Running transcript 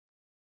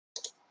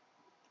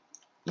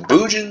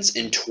Bujins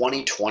in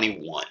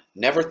 2021.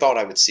 Never thought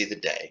I would see the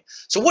day.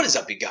 So what is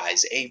up, you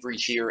guys? Avery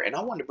here, and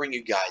I wanted to bring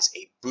you guys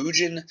a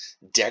Bujin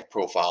deck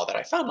profile that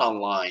I found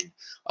online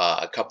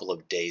a couple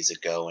of days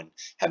ago and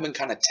have been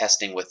kind of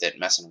testing with it,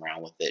 messing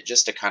around with it,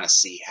 just to kind of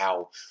see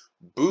how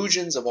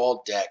Bujins of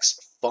all decks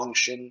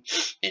function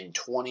in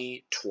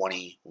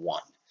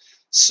 2021.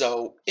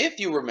 So if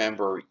you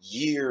remember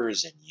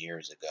years and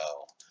years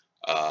ago,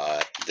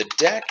 the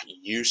deck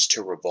used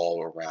to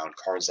revolve around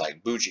cards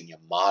like Bujin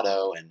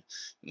Yamato and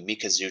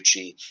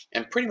Mikazuchi,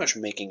 and pretty much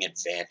making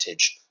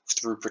advantage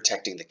through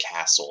protecting the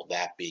castle,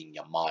 that being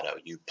Yamato.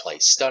 You play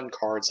stun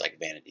cards like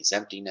Vanity's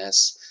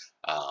Emptiness,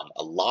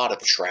 a lot of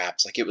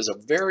traps. Like, it was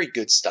a very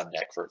good stun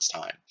deck for its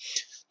time.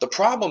 The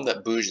problem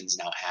that Bujins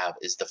now have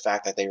is the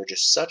fact that they are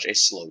just such a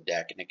slow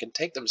deck, and it can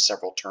take them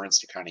several turns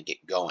to kind of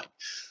get going.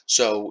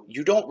 So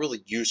you don't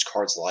really use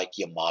cards like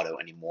Yamato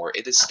anymore.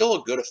 It is still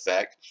a good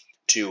effect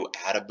to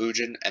add a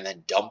Bujin and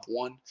then dump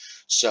one.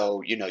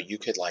 So, you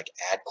could like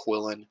add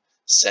Quillin,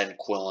 send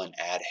Quillin,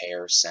 add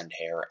Hair, send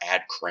Hair,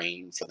 add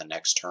Crane for the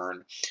next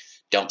turn.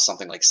 Dump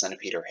something like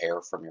Centipede or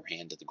Hair from your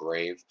hand to the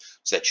grave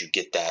so that you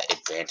get that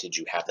advantage.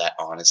 You have that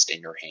Honest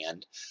in your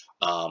hand.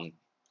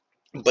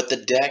 But the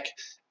deck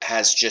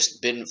has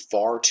just been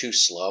far too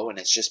slow, and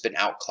it's just been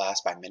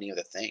outclassed by many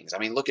other things. I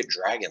mean, look at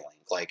Dragon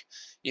Link. Like,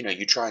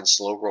 you try and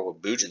slow roll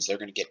with Bujins, they're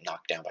going to get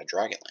knocked down by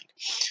Dragon Link.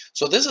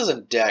 So this is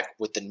a deck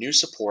with the new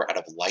support out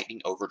of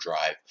Lightning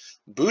Overdrive.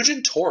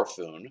 Bujin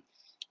Torafune,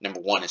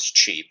 number one, is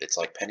cheap. It's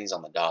like pennies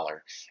on the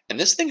dollar. And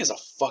this thing is a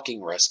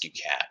fucking rescue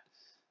cat.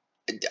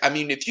 I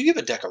mean, if you give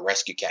a deck a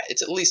rescue cat,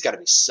 it's at least got to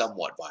be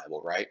somewhat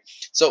viable, right?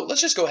 So let's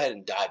just go ahead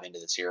and dive into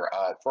this here.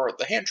 For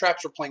the hand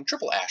traps, we're playing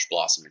triple Ash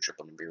Blossom and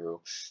triple Nibiru.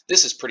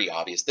 This is pretty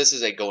obvious. This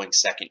is a going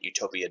second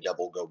Utopia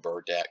double go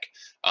bird deck.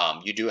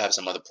 You do have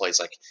some other plays,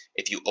 like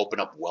if you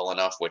open up well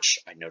enough, which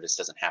I notice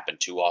doesn't happen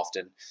too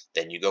often,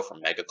 then you go for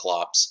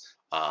Megaclops,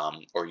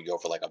 or you go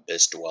for like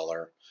Abyss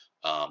Dweller.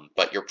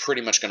 But you're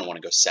pretty much going to want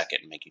to go second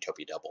and make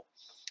Utopia double.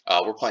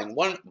 We're playing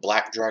one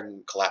Black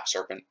Dragon Collapse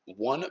Serpent,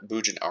 one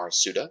Bujin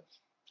Arasuda,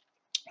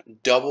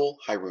 double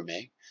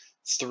Hairume,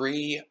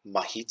 3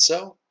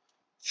 Mahitsu,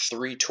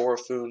 3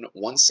 Torafune,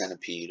 1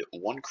 Centipede,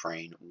 1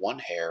 Crane, 1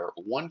 Hare,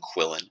 1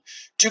 Quillin,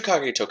 2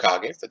 Kage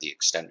Tokage for the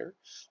extender,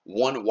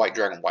 1 White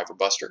Dragon Wyver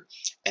Buster,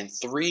 and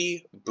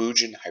 3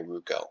 Bujin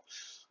Hairuko.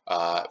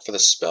 For the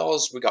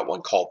spells, we got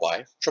 1 Call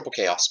By, triple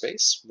Chaos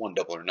Space, 1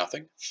 Double or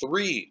Nothing,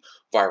 3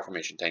 Fire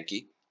Formation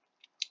Tenki,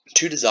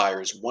 2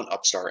 Desires, 1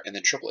 Upstart, and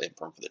then triple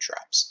Infirm for the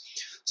traps.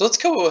 So let's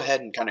go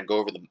ahead and kind of go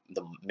over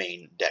the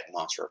main deck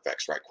monster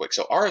effects right quick.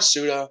 So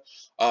Arasuda,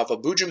 if a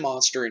Bujin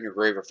monster in your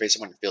grave or face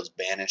up on your field is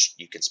banished,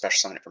 you can special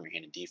summon it from your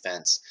hand in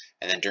defense.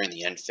 And then during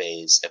the end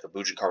phase, if a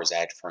Bujin card is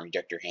added from your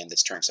deck to your hand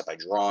this turn except by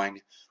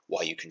drawing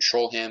while you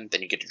control him,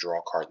 then you get to draw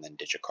a card and then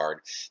ditch a card.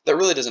 That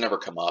really doesn't ever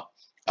come up.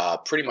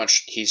 Pretty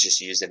much he's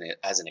just used in it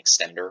as an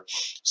extender.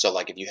 So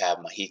like if you have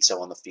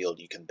Mahitsu on the field,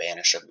 you can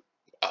banish a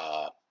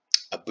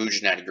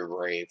Bujin out of your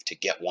grave to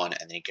get one,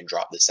 and then you can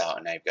drop this out,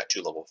 and now you've got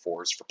 2 level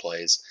 4s for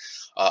plays.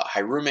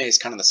 Hairume is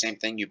kind of the same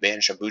thing. You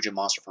banish a Bujin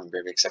monster from your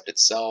grave except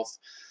itself,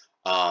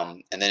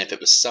 and then if it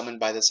was summoned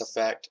by this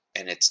effect,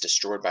 and it's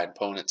destroyed by an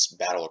opponent's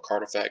battle or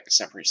card effect,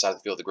 sent from your side of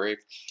the field of the grave,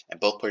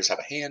 and both players have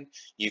a hand,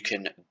 you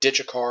can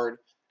ditch a card,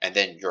 and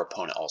then your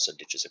opponent also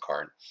ditches a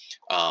card.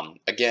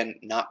 Again,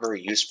 not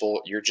very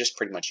useful. You're just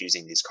pretty much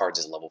using these cards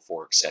as level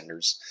 4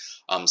 extenders.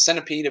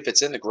 Centipede, if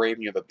it's in the grave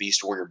and you have a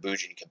Beast Warrior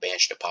Bujin, you can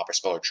banish it to pop or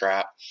spell or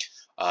trap.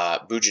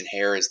 Bujin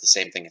Hair is the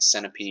same thing as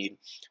Centipede,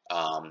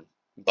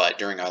 but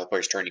during either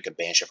player's turn, you can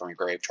banish it from your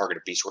grave, target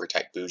a Beast Warrior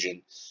type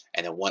Bujin,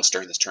 and then once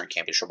during this turn,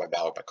 can't be destroyed by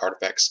battle or by card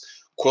effects.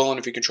 Quillin,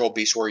 if you control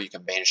Beast Warrior, you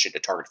can banish it to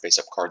target a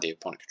face-up card the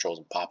opponent controls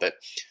and pop it.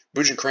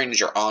 Bujin Crane is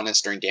your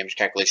Honest during damage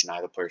calculation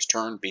either player's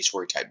turn. Beast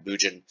Warrior type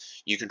Bujin.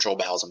 You control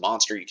battle as a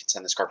monster. You can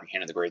send this card from your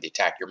hand to the grave. The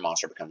attack your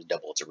monster becomes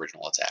double its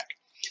original attack.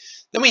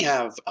 Then we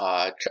have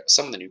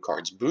some of the new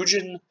cards.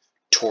 Bujin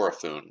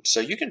Torafune. So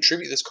you can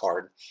tribute this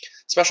card,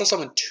 special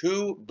summon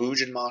 2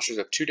 Bujin monsters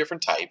of 2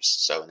 different types,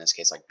 so in this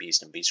case like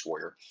Beast and Beast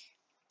Warrior,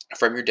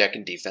 from your deck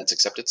in defense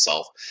except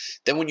itself.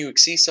 Then when you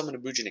Xyz summon a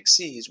Bujin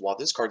Xyz, while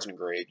this card's in the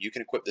grave, you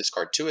can equip this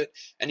card to it.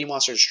 Any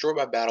monster destroyed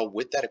by battle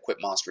with that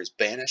equipped monster is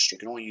banished. You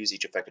can only use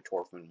each effective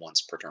Torafune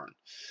once per turn.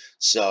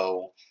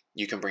 So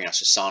you can bring out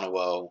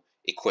Susanoo,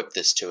 equip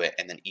this to it,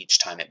 and then each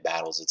time it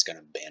battles, it's going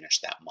to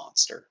banish that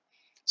monster.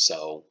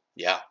 So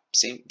yeah,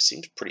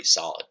 seems pretty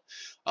solid.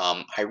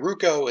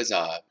 Hairuko is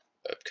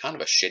kind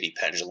of a shitty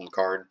pendulum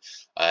card.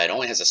 It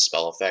only has a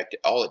spell effect.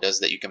 All it does is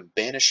that you can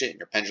banish it in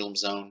your pendulum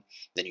zone,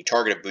 then you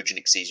target a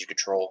Bujin Xyz you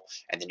control,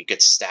 and then you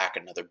could stack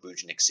another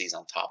Bujin Xyz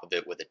on top of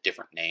it with a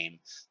different name.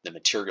 The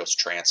materials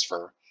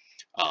transfer.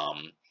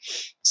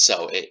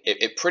 So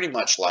it pretty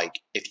much, like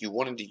if you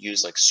wanted to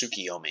use like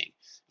Tsukiyomi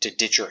to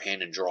ditch your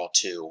hand and draw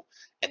 2,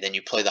 and then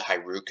you play the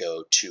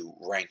Hairuko to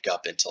rank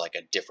up into like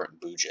a different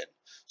Bujin.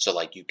 So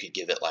like you could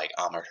give it like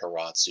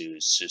Amaterasu,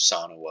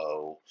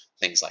 Susanoo,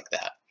 things like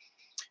that.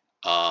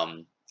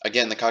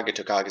 Again, the Kage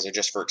Tokages are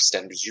just for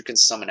extenders. You can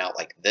summon out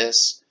like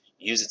this,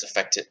 use its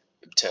effect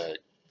to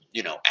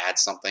you know, add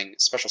something,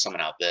 special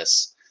summon out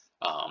this.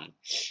 Um,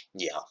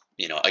 yeah,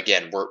 you know,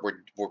 again,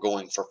 we're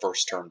going for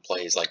first turn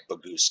plays like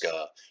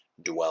Baguska,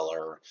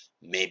 Dweller,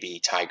 maybe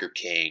Tiger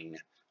King,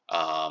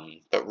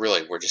 but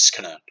really we're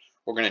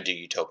gonna do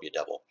Utopia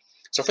Double.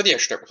 So for the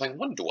extra deck, we're playing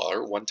one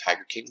Dweller, one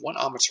Tiger King, one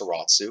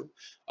Amaterasu,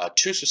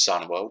 two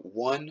Susanoo,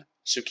 one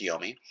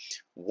Tsukiyomi,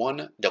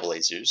 one Double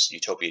Azus,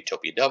 Utopia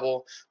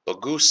Double,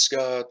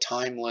 Baguska,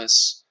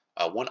 Timeless,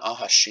 one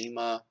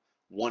Ahashima,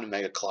 one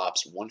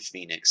Megaclops, one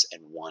Phoenix,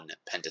 and one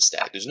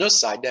Pentastag. There's no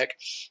side deck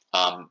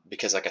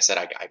because, like I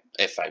said,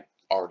 if I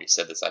already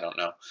said this, I don't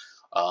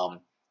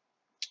know.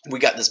 We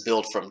got this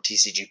build from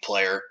TCG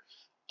Player.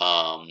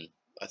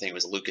 I think it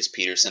was Lucas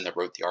Peterson that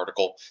wrote the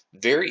article.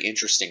 Very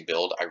interesting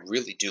build. I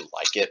really do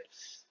like it.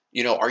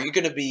 You know, are you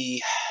going to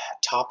be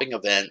topping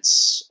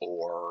events,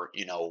 or,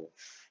 you know,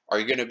 are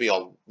you going to be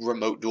a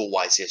remote dual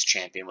YCS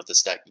champion with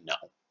this deck? No,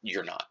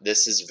 you're not.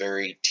 This is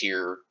very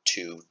tier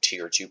 2,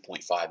 tier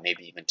 2.5,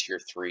 maybe even tier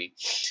 3,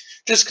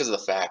 just because of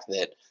the fact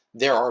that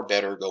there are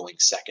better going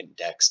second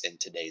decks in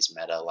today's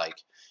meta. Like,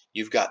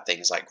 you've got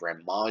things like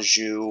Grand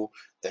Maju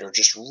that are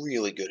just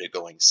really good at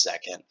going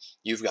second.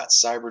 You've got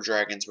Cyber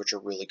Dragons, which are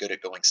really good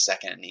at going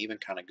second and even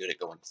kind of good at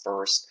going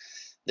first.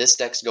 This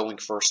deck's going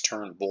first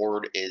turn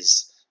board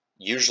is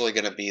usually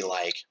going to be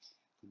like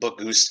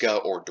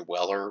Baguska or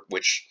Dweller,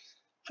 which,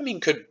 I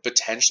mean, could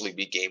potentially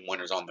be game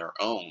winners on their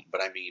own.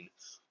 But I mean,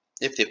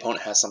 if the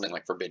opponent has something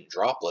like Forbidden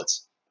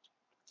Droplets,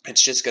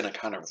 it's just going to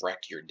kind of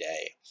wreck your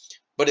day.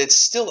 But it's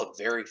still a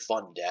very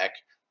fun deck.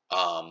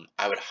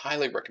 I would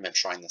highly recommend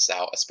trying this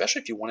out,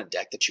 especially if you want a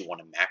deck that you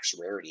want to max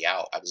rarity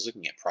out. I was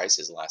looking at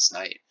prices last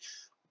night.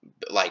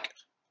 Like,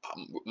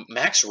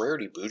 max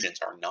rarity Bujins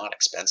are not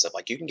expensive.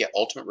 Like, you can get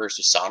Ultimate Rare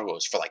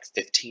Susanoo's for like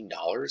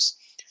 $15.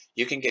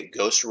 You can get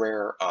Ghost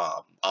Rare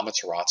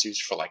Amaterasus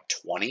for like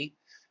 20,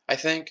 I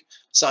think.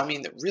 So I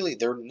mean, really,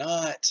 they're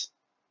not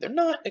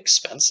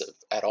expensive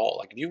at all.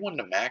 Like, if you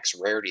wanted to max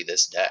rarity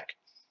this deck,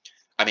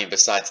 I mean,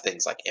 besides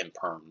things like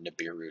Imperm,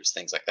 Nibiru's,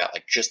 things like that,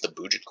 like just the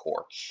Bujin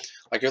core,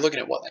 like you're looking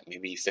at what, like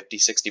maybe 50,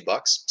 60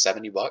 bucks,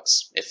 70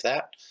 bucks, if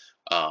that.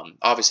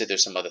 Obviously,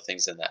 there's some other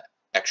things in that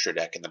extra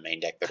deck in the main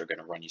deck that are going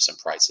to run you some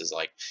prices,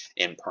 like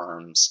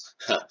Imperms,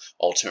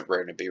 Ultimate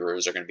Rare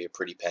Nibiru's are going to be a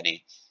pretty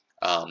penny.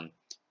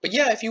 But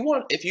yeah, if you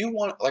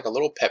want like a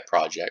little pet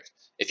project,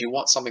 if you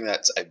want something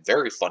that's a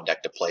very fun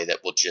deck to play that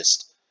will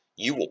just,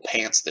 you will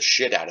pants the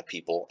shit out of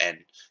people, and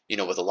you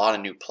know, with a lot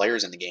of new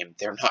players in the game,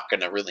 they're not going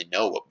to really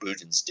know what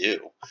Bujins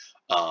do.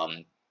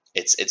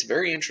 It's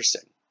very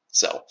interesting.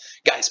 So,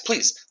 guys,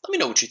 please let me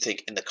know what you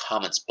think in the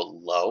comments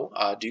below.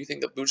 Do you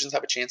think that Bujins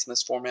have a chance in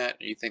this format?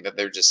 Do you think that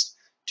they're just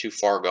too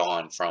far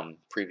gone from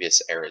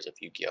previous eras of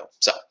Yu-Gi-Oh?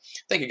 So,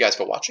 thank you guys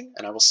for watching,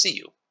 and I will see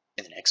you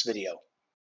in the next video.